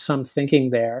 There's some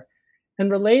thinking there. And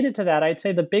related to that, I'd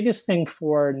say the biggest thing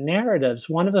for narratives,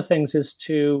 one of the things is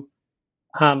to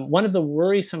one of the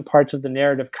worrisome parts of the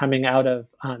narrative coming out of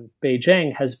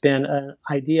Beijing has been an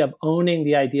idea of owning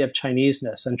the idea of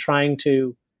Chineseness and trying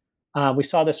to, we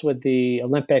saw this with the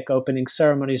Olympic opening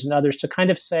ceremonies and others, to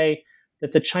kind of say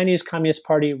that the Chinese Communist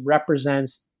Party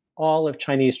represents all of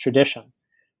Chinese tradition.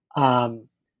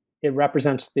 It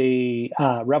represents the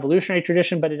revolutionary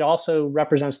tradition, but it also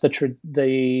represents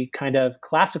the kind of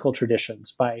classical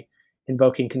traditions by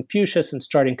invoking Confucius and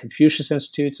starting Confucius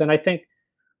Institutes. And I think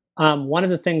one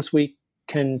of the things we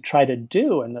can try to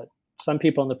do, and that some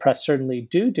people in the press certainly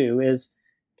do, is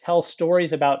tell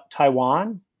stories about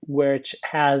Taiwan, which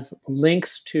has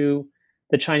links to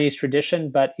the Chinese tradition,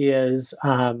 but is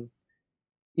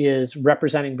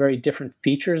representing very different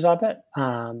features of it.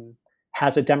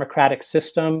 Has a democratic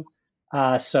system,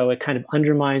 so it kind of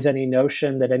undermines any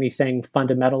notion that anything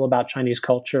fundamental about Chinese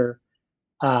culture,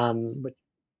 which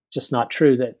just not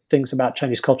true, that things about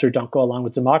Chinese culture don't go along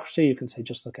with democracy. You can say,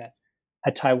 just look at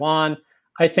Taiwan.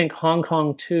 I think Hong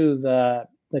Kong too, the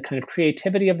kind of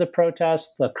creativity of the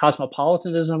protest, the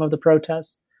cosmopolitanism of the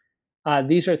protest,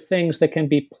 these are things that can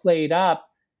be played up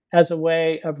as a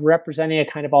way of representing a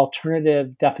kind of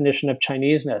alternative definition of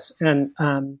Chineseness.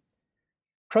 And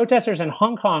protesters in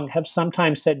Hong Kong have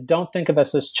sometimes said, don't think of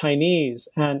us as Chinese.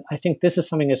 And I think this is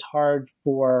something that's hard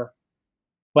for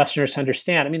Westerners to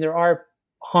understand. I mean, there are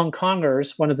Hong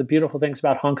Kongers. One of the beautiful things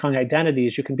about Hong Kong identity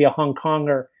is you can be a Hong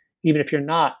Konger even if you're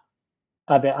not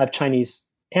of Chinese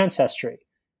ancestry.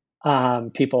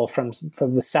 People from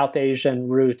with South Asian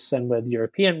roots and with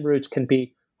European roots can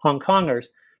be Hong Kongers.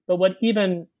 But what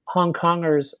even Hong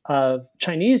Kongers of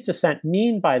Chinese descent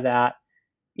mean by that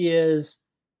is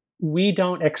we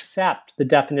don't accept the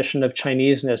definition of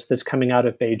Chineseness that's coming out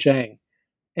of Beijing.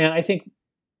 And I think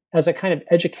as a kind of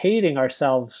educating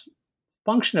ourselves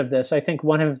function of this, I think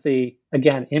one of the,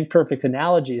 again, imperfect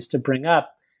analogies to bring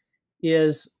up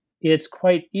is it's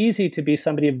quite easy to be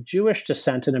somebody of Jewish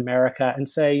descent in America and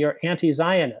say you're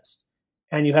anti-Zionist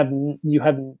and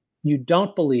you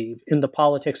don't believe in the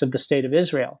politics of the state of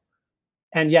Israel,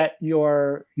 and yet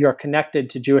you're connected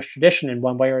to Jewish tradition in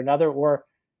one way or another, or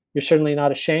you're certainly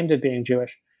not ashamed of being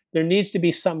Jewish. There needs to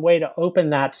be some way to open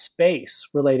that space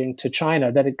relating to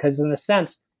China, because in a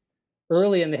sense,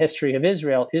 early in the history of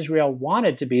Israel, Israel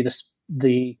wanted to be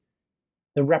the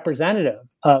representative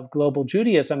of global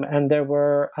Judaism, and there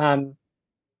were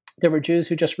Jews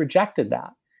who just rejected that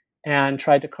and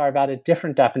tried to carve out a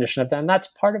different definition of that. And that's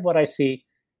part of what I see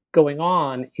going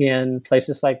on in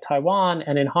places like Taiwan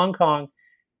and in Hong Kong.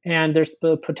 And there's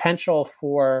the potential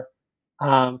for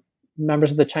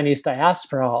members of the Chinese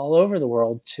diaspora all over the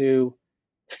world to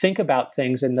think about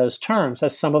things in those terms,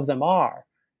 as some of them are,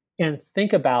 and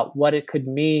think about what it could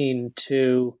mean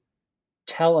to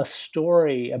tell a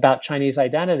story about Chinese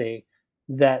identity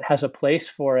that has a place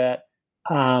for it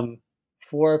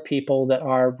for people that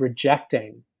are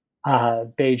rejecting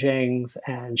Beijing's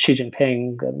and Xi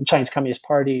Jinping, the Chinese Communist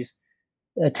Party's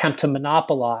attempt to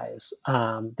monopolize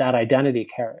that identity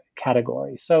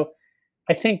category. So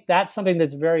I think that's something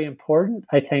that's very important.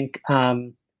 I think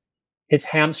it's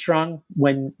hamstrung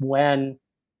when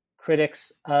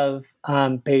critics of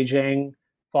Beijing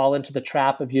fall into the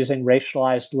trap of using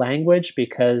racialized language,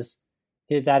 because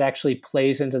that actually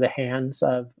plays into the hands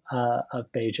of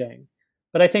Beijing.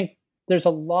 But I think there's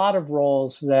a lot of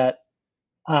roles that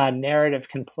narrative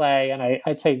can play. And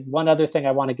I'd say one other thing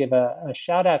I want to give a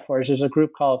shout out for is there's a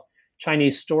group called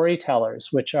Chinese Storytellers,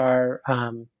 which are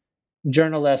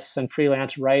journalists and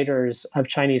freelance writers of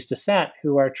Chinese descent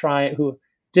who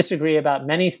disagree about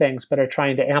many things, but are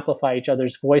trying to amplify each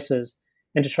other's voices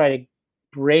and to try to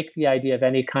break the idea of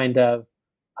any kind of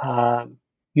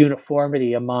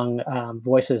uniformity among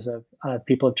voices of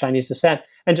people of Chinese descent,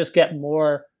 and just get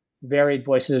more varied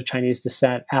voices of Chinese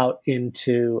descent out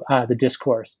into the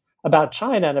discourse about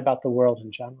China and about the world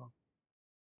in general.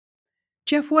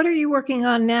 Jeff, what are you working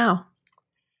on now?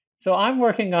 So I'm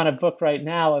working on a book right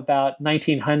now about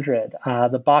 1900,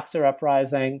 the Boxer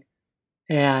Uprising,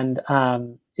 and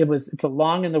it's a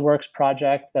long in the works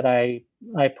project that I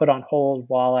put on hold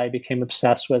while I became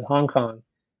obsessed with Hong Kong.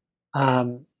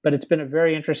 But it's been a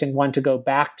very interesting one to go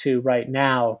back to right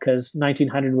now, because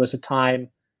 1900 was a time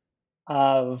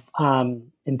of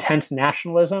intense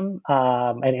nationalism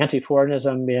and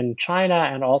anti-foreignism in China,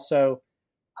 and also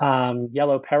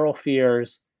yellow peril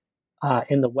fears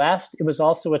in the West. It was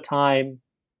also a time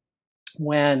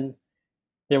when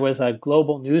there was a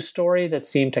global news story that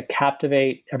seemed to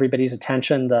captivate everybody's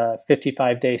attention, the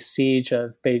 55-day siege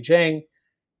of Beijing,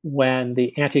 when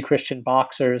the anti-Christian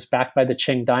Boxers, backed by the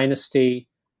Qing dynasty,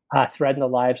 threatened the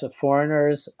lives of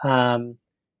foreigners,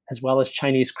 as well as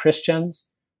Chinese Christians.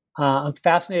 I'm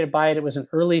fascinated by it. It was an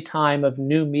early time of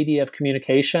new media of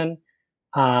communication.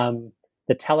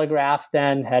 The telegraph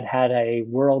then had a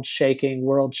world-shaking,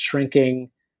 world-shrinking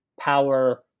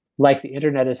power like the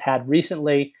internet has had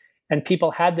recently. And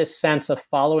people had this sense of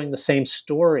following the same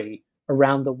story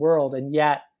around the world. And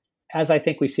yet, as I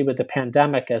think we see with the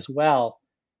pandemic as well,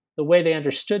 the way they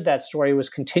understood that story was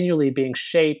continually being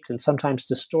shaped and sometimes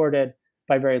distorted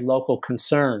by very local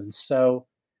concerns. So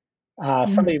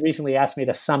somebody recently asked me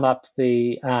to sum up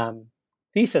the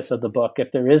thesis of the book,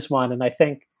 if there is one. And I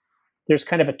think there's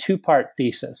kind of a two-part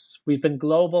thesis. We've been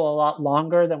global a lot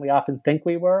longer than we often think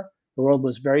we were. The world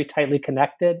was very tightly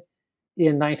connected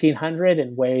in 1900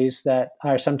 in ways that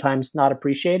are sometimes not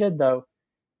appreciated, though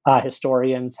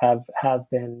historians have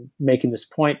been making this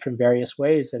point from various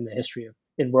ways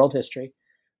in world history.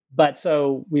 But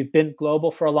so we've been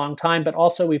global for a long time, but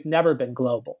also we've never been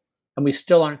global, and we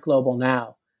still aren't global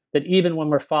now. That even when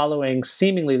we're following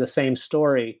seemingly the same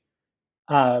story,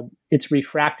 it's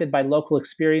refracted by local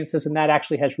experiences, and that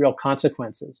actually has real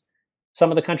consequences.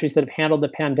 Some of the countries that have handled the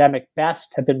pandemic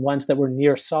best have been ones that were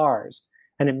near SARS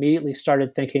and immediately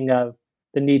started thinking of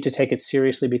the need to take it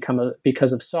seriously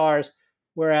because of SARS,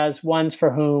 whereas ones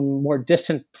for whom more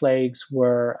distant plagues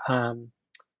were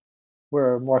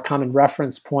more common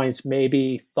reference points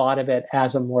maybe thought of it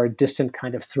as a more distant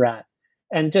kind of threat.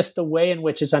 And just the way in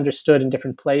which it's understood in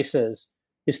different places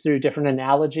is through different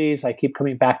analogies. I keep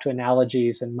coming back to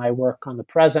analogies in my work on the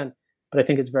present, but I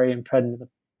think it's very important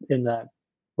in the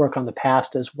work on the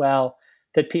past as well,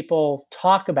 that people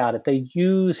talk about it. They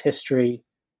use history.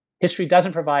 History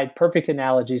doesn't provide perfect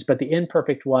analogies, but the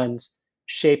imperfect ones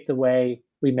shape the way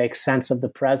we make sense of the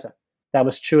present. That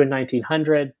was true in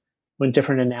 1900 when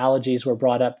different analogies were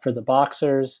brought up for the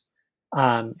Boxers.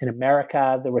 In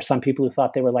America, there were some people who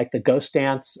thought they were like the Ghost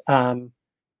Dance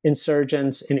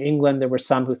insurgents. In England, there were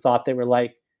some who thought they were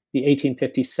like the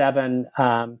 1857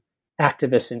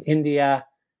 activists in India.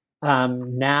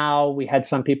 Now we had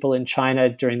some people in China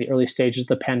during the early stages of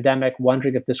the pandemic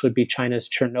wondering if this would be China's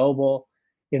Chernobyl.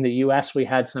 In the US, we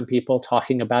had some people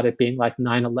talking about it being like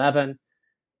 9/11.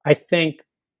 I think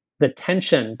the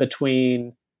tension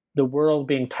between the world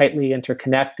being tightly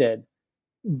interconnected,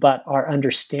 but our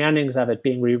understandings of it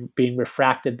being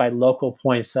refracted by local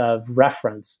points of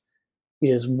reference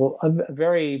is a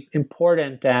very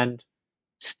important and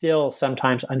still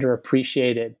sometimes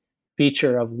underappreciated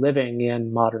feature of living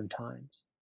in modern times.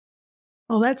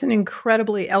 Well, that's an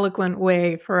incredibly eloquent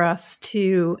way for us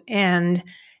to end.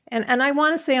 And I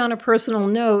want to say on a personal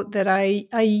note that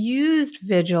I used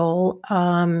Vigil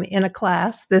in a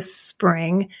class this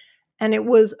spring, and it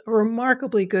was a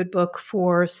remarkably good book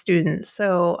for students.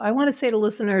 So I want to say to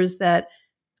listeners that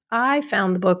I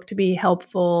found the book to be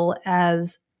helpful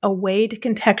as a way to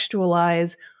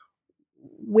contextualize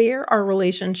where our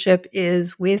relationship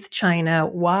is with China,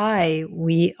 why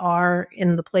we are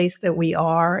in the place that we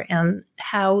are, and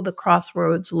how the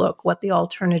crossroads look, what the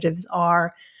alternatives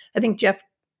are. I think Jeff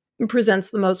presents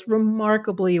the most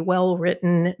remarkably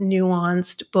well-written,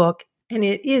 nuanced book, and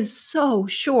it is so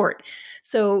short.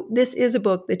 So this is a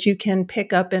book that you can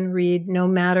pick up and read no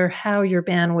matter how your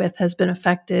bandwidth has been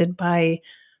affected by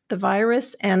the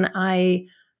virus. And I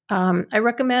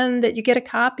recommend that you get a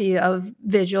copy of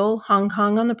Vigil, Hong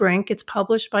Kong on the Brink. It's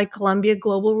published by Columbia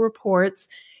Global Reports.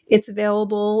 It's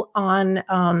available on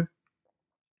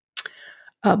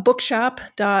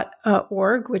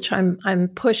bookshop.org, which I'm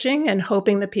pushing and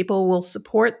hoping that people will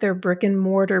support their brick and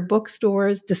mortar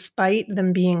bookstores despite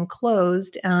them being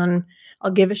closed. And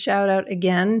I'll give a shout out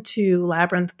again to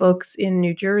Labyrinth Books in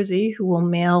New Jersey, who will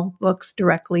mail books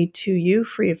directly to you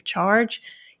free of charge.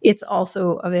 It's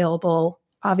also available,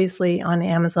 obviously, on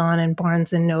Amazon and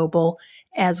Barnes & Noble,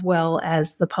 as well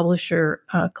as the publisher,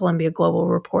 Columbia Global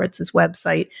Reports'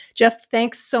 website. Jeff,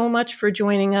 thanks so much for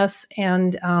joining us.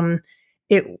 And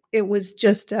it was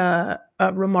just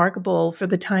remarkable for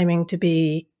the timing to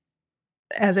be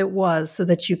as it was, so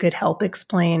that you could help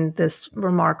explain this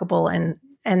remarkable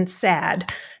and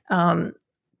sad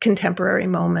contemporary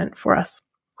moment for us.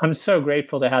 I'm so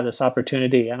grateful to have this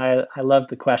opportunity, and I love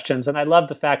the questions, and I love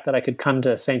the fact that I could come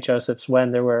to St. Joseph's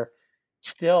when there were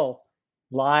still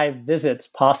live visits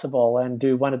possible, and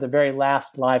do one of the very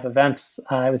last live events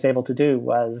I was able to do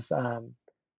was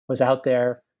out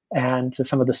there and to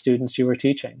some of the students you were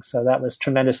teaching. So that was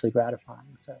tremendously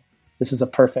gratifying. So this is a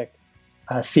perfect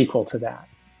sequel to that.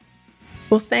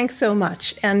 Well, thanks so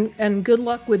much. And good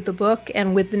luck with the book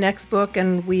and with the next book.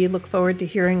 And we look forward to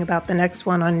hearing about the next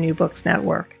one on New Books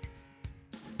Network.